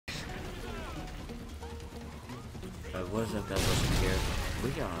What's up guys, welcome here.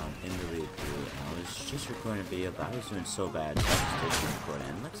 We are on MW3 and I was just recording a video, but I was doing so bad so I just didn't record it,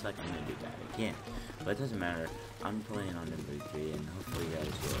 and it looks like I'm gonna do that again. But it doesn't matter, I'm playing on MW3 and hopefully you guys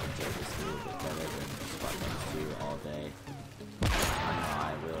will enjoy this a little bit better than Spot Next 2 all day. I know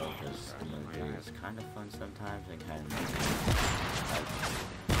I will, because MW3 is kind of fun sometimes and kind of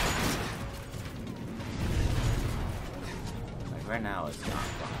like right now it's not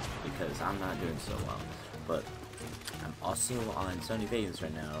fun because I'm not doing so well. But I'm also on Sony Vegas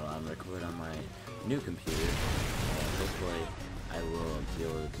right now. I'm recording on my new computer, and hopefully I will be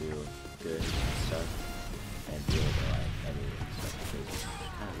able to do good stuff and be able to like edit and stuff, because it's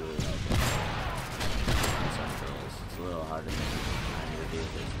kind of really hard on Sony Vegas. It's a little harder than iMovie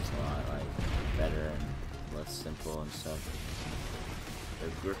because it's a lot like better and less simple and stuff.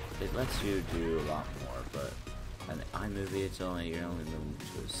 It lets you do a lot more, but on iMovie you're only moving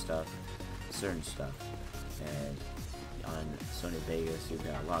to certain stuff. And on Sony Vegas, you've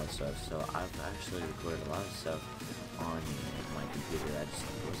got a lot of stuff. So I've actually recorded a lot of stuff on my computer. I just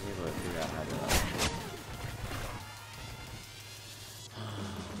wasn't able to figure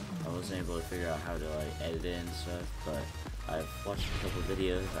out how to like edit it and stuff. But I've watched a couple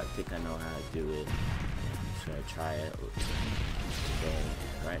videos. I think I know how to do it. So I try it today.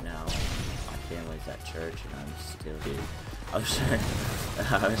 And right now, my family's at church, and I'm still getting. I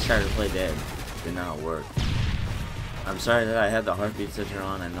was trying to play dead. Did not work. I'm sorry that I had the heartbeat sensor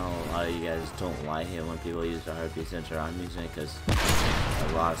on. I know a lot of you guys don't like it when people use the heartbeat sensor. I'm using it because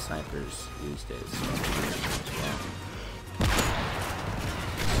a lot of snipers used it. So, yeah.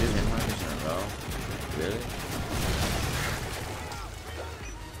 2 hit markers in a row? Really?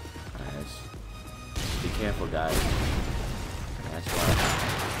 Alright, be careful, guys. That's why.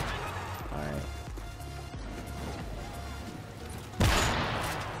 Alright.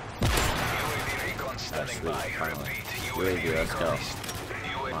 Finally. Let's go.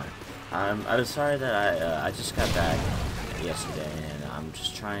 Come on. I was sorry that I just got back yesterday, and I'm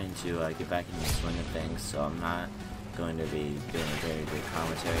just trying to get back in the swing of things, so I'm not going to be doing a very good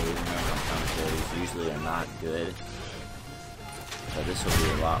commentary, even though my commentaries usually are not good. But this will be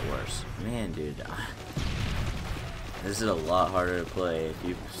a lot worse. Man, dude, this is a lot harder to play. If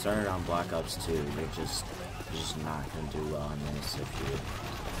you started on Black Ops 2, you're just not going to do well on this if you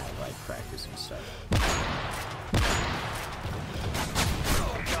like practice and stuff.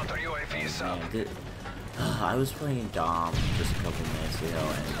 Man, I was playing Dom just a couple minutes ago,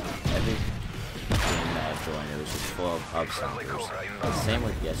 and every game that I joined, it was just full of pub stompers. The same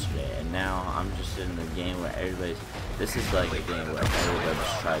with yesterday, and now I'm just in the game where this is like a game where everybody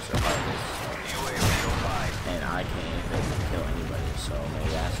just tries their hardest, and I can't even kill anybody, so maybe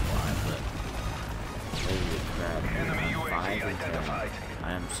that's why, but holy crap, man, I'm 5 and 10. I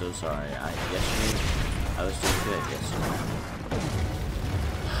am so sorry. Yesterday, I was doing good.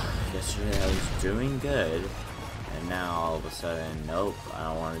 Yesterday I was doing good, and now all of a sudden, nope, I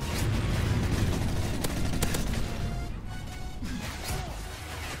don't want to do.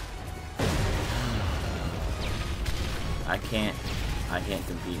 I can't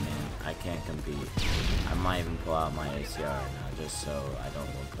compete, man. I can't compete. I might even pull out my ACR right now, just so I don't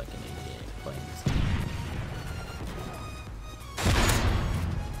look like an idiot playing this game.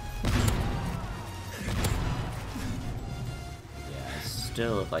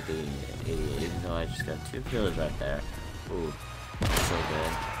 Still look like an idiot, even though I just got 2 kills right there. Ooh, that's so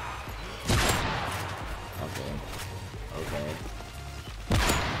good. Okay.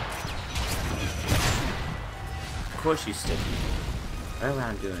 Of course you stick me. Right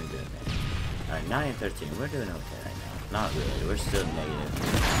around doing good, man. Alright, 9 and 13. We're doing okay right now. Not really. We're still negative.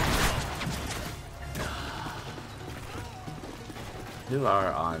 Who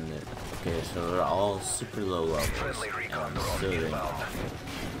are on the... Okay, so they're all super low levels, and I'm still doing awful.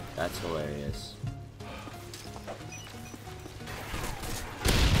 That's hilarious.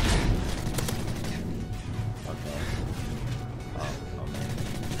 Okay. Oh man.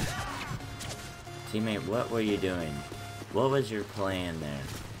 Teammate, what were you doing? What was your plan there?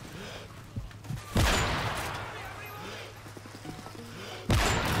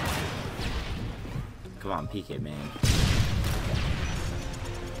 Come on, peek it, man.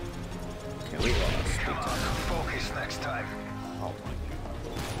 Okay, we lost. Focus next time. Oh my god.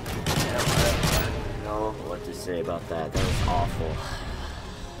 I don't know what to say about that. That was awful.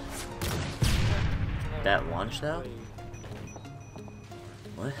 That lunch though?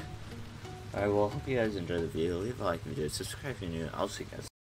 What? Alright, well, hope you guys enjoyed the video. Leave a like if you did. Subscribe if you're new. I'll see you guys.